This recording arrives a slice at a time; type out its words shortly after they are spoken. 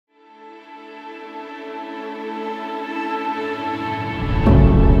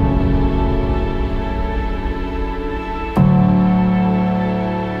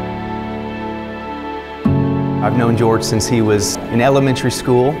I've known George since he was in elementary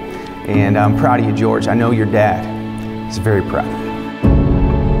school, and I'm proud of you, George. I know your dad is very proud of you.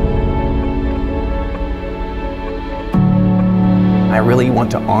 I really want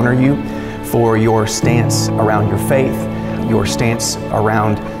to honor you for your stance around your faith, your stance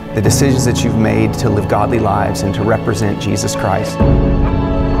around the decisions that you've made to live godly lives and to represent Jesus Christ.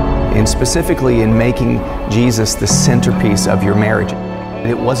 And specifically in making Jesus the centerpiece of your marriage.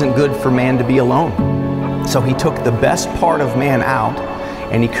 It wasn't good for man to be alone. So he took the best part of man out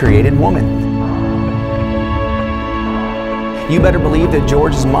and he created woman. You better believe that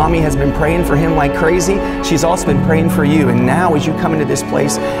George's mommy has been praying for him like crazy. She's also been praying for you. And now as you come into this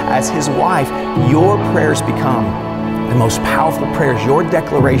place as his wife, your prayers become the most powerful prayers. Your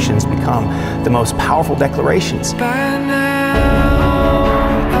declarations become the most powerful declarations. By now,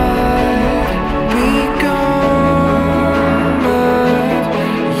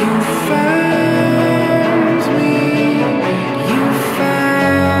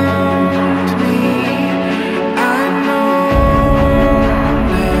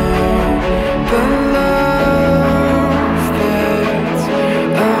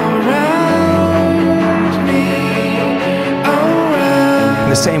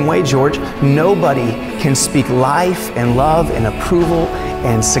 the same way, George, nobody can speak life and love and approval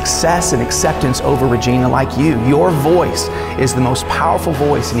and success and acceptance over Regina like you. Your voice is the most powerful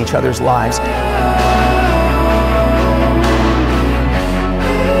voice in each other's lives.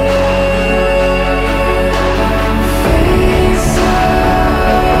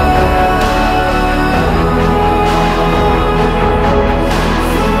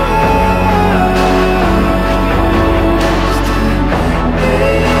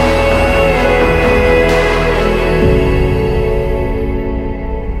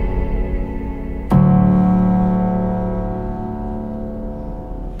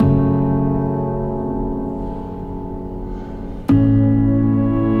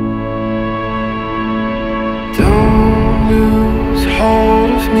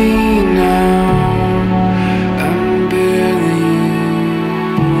 hold of me now, I'm barely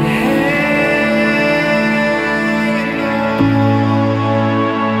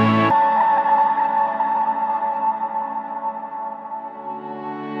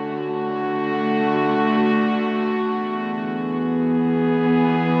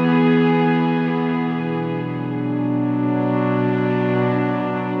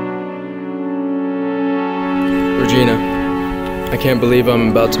Regina, I can't believe I'm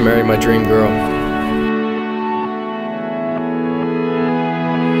about to marry my dream girl.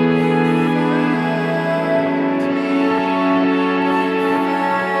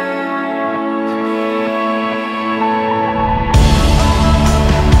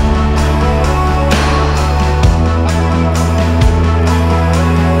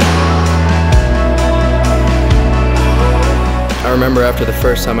 I remember after the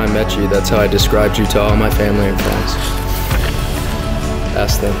first time I met you, that's how I described you to all my family and friends.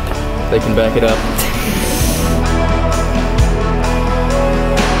 Ask them. They can back it up.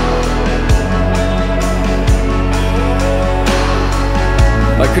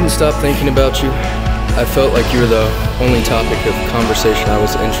 I couldn't stop thinking about you. I felt like you were the only topic of conversation I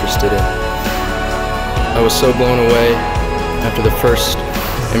was interested in. I was so blown away after the first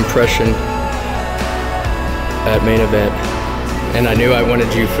impression at main event, and I knew I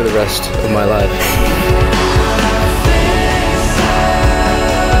wanted you for the rest of my life.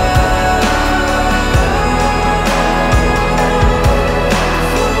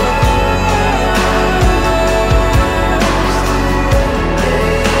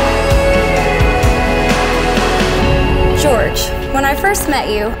 George, when I first met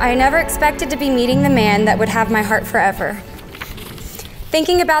you, I never expected to be meeting the man that would have my heart forever.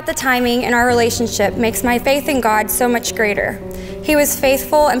 Thinking about the timing in our relationship makes my faith in God so much greater. He was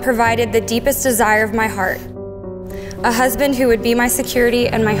faithful and provided the deepest desire of my heart, a husband who would be my security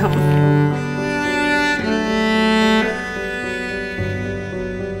and my home.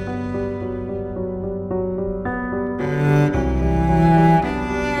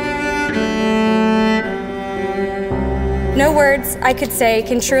 No words I could say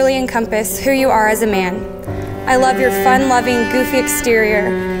can truly encompass who you are as a man. I love your fun-loving, goofy exterior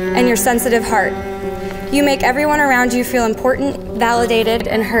and your sensitive heart. You make everyone around you feel important, validated,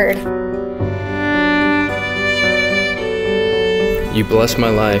 and heard. You blessed my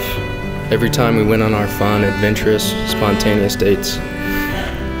life every time we went on our fun, adventurous, spontaneous dates.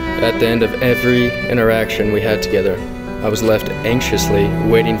 At the end of every interaction we had together, I was left anxiously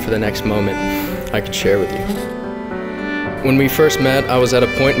waiting for the next moment I could share with you. When we first met, I was at a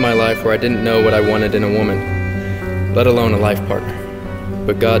point in my life where I didn't know what I wanted in a woman, let alone a life partner.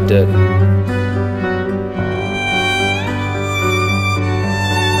 But God did.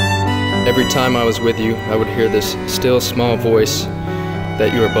 Every time I was with you, I would hear this still small voice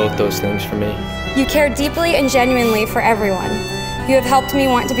that you are both those things for me. You care deeply and genuinely for everyone. You have helped me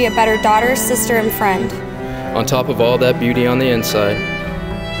want to be a better daughter, sister, and friend. On top of all that beauty on the inside,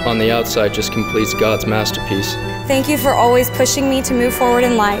 on the outside just completes God's masterpiece. Thank you for always pushing me to move forward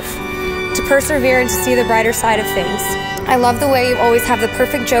in life, to persevere and to see the brighter side of things. I love the way you always have the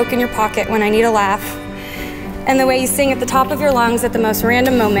perfect joke in your pocket when I need a laugh, and the way you sing at the top of your lungs at the most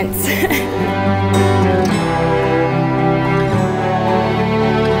random moments.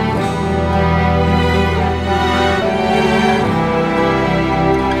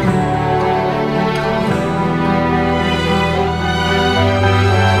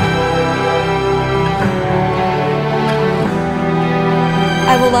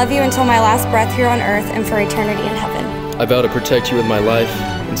 I will love you until my last breath here on earth and for eternity in heaven. I vow to protect you with my life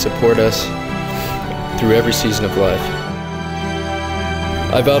and support us through every season of life.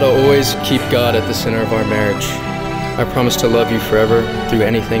 I vow to always keep God at the center of our marriage. I promise to love you forever through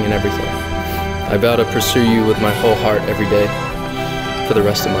anything and everything. I vow to pursue you with my whole heart every day for the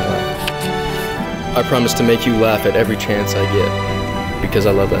rest of my life. I promise to make you laugh at every chance I get because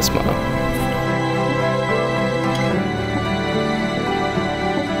I love that smile.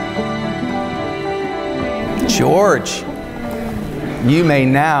 George, you may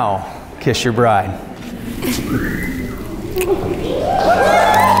now kiss your bride.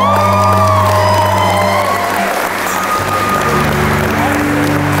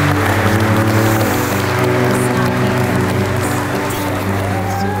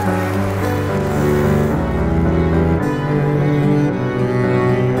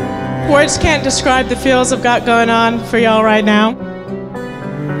 Words can't describe the feels I've got going on for y'all right now.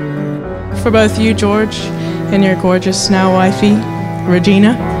 For both you, George, and your gorgeous now wifey,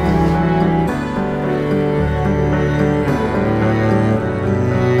 Regina.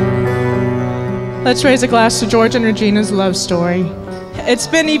 Let's raise a glass to George and Regina's love story. It's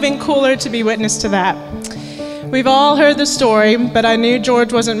been even cooler to be witness to that. We've all heard the story, but I knew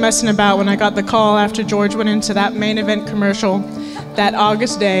George wasn't messing about when I got the call after George went into that main event commercial that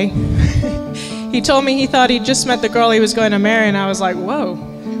August day. He told me he thought he'd just met the girl he was going to marry, and I was like, whoa,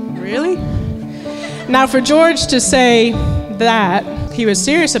 really? Now for George to say that he was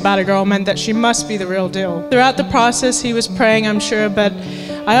serious about a girl meant that she must be the real deal. Throughout the process he was praying, I'm sure, but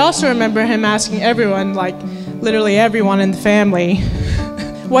I also remember him asking everyone, like literally everyone in the family,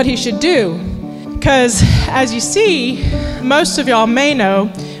 what he should do. Because as you see, most of y'all may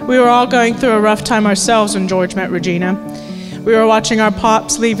know, we were all going through a rough time ourselves when George met Regina. We were watching our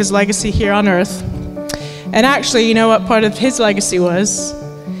pops leave his legacy here on earth. And actually, you know what part of his legacy was?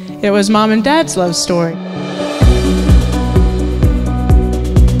 It was Mom and Dad's love story.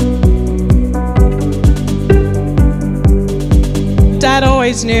 Dad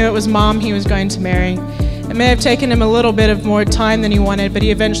always knew it was Mom he was going to marry. It may have taken him a little bit of more time than he wanted, but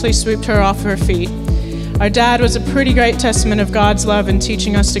he eventually swooped her off her feet. Our dad was a pretty great testament of God's love in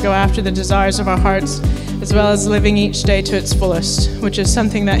teaching us to go after the desires of our hearts, as well as living each day to its fullest, which is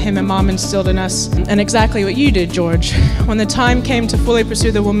something that him and Mom instilled in us, and exactly what you did, George. When the time came to fully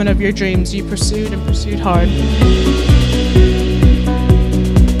pursue the woman of your dreams, you pursued and pursued hard.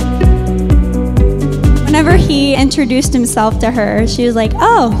 Whenever he introduced himself to her, she was like,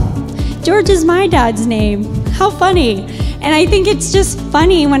 oh, George is my dad's name. How funny. And I think it's just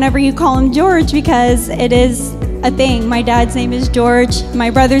funny whenever you call him George because it is a thing. My dad's name is George.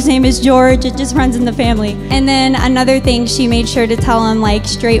 My brother's name is George. It just runs in the family. And then another thing she made sure to tell him, like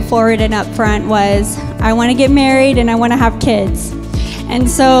straightforward and upfront, was I want to get married and I want to have kids. And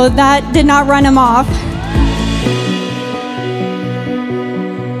so that did not run him off.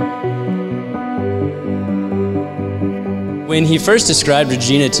 When he first described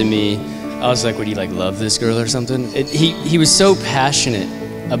Regina to me, I was like, would he like love this girl or something? He was so passionate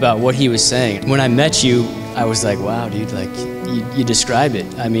about what he was saying. When I met you, I was like, wow, dude, like you describe it.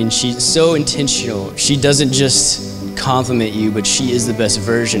 I mean, she's so intentional. She doesn't just compliment you, but she is the best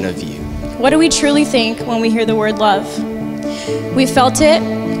version of you. What do we truly think when we hear the word love? We've felt it,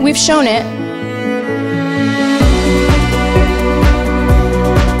 we've shown it.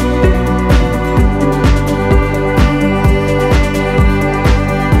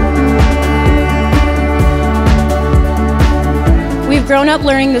 We've grown up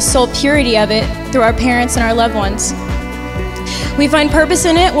learning the soul purity of it through our parents and our loved ones. We find purpose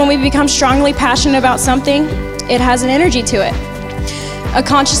in it when we become strongly passionate about something. It has an energy to it, a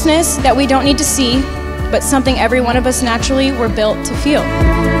consciousness that we don't need to see, but something every one of us naturally were built to feel.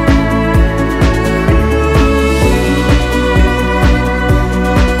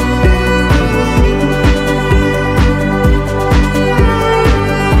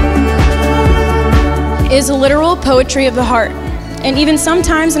 is literal poetry of the heart. And even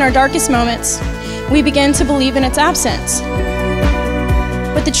sometimes in our darkest moments, we begin to believe in its absence.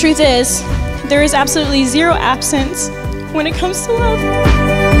 But the truth is, there is absolutely zero absence when it comes to love.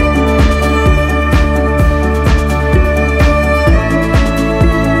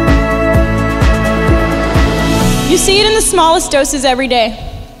 You see it in the smallest doses every day.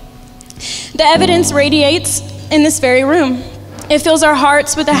 The evidence radiates in this very room. It fills our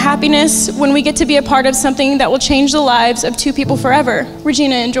hearts with a happiness when we get to be a part of something that will change the lives of two people forever,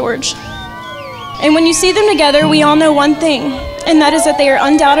 Regina and George. And when you see them together, we all know one thing, and that is that they are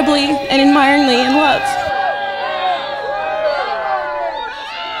undoubtedly and admiringly in love.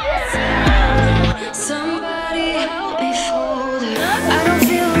 Somebody help me fold her. I don't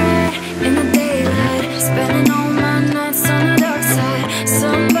feel right in the daylight, spending all my nights on the dark side.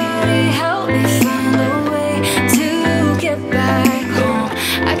 Somebody help me find a way to get back home.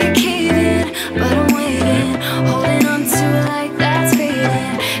 I could cave in, but I'm waiting, holding on to like that's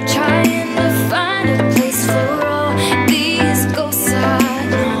fading, trying to find a place for all these ghosts I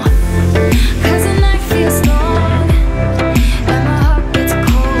know. 'Cause the night feels long and my heart gets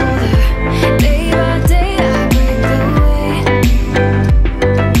colder. Day by day I break away.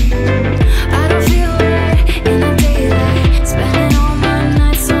 I don't feel right in the daylight, spending all my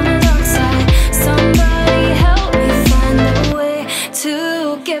nights on the dark side. Somebody help me find a way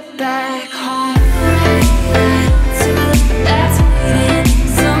to get back home.